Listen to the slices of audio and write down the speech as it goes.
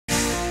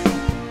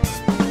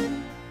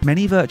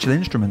Many virtual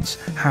instruments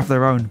have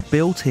their own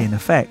built-in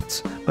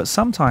effects, but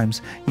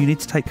sometimes you need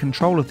to take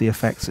control of the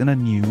effects in a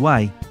new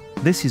way.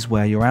 This is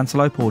where your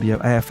Antelope Audio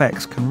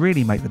AFX can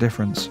really make the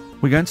difference.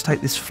 We're going to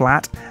take this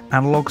flat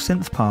analog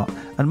synth part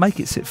and make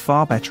it sit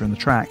far better in the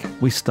track.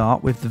 We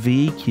start with the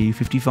VEQ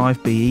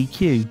 55B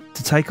EQ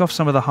to take off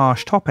some of the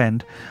harsh top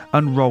end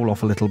and roll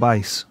off a little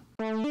bass.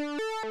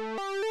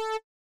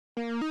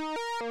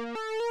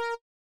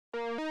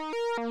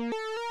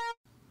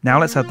 Now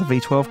let's add the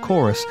V12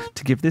 chorus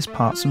to give this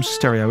part some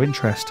stereo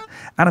interest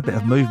and a bit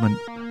of movement,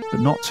 but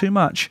not too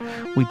much.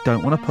 We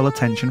don't want to pull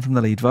attention from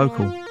the lead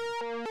vocal.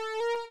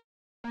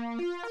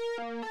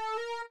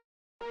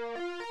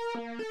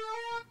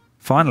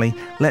 Finally,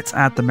 let's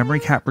add the memory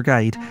cap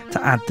brigade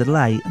to add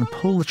delay and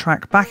pull the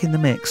track back in the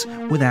mix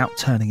without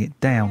turning it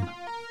down.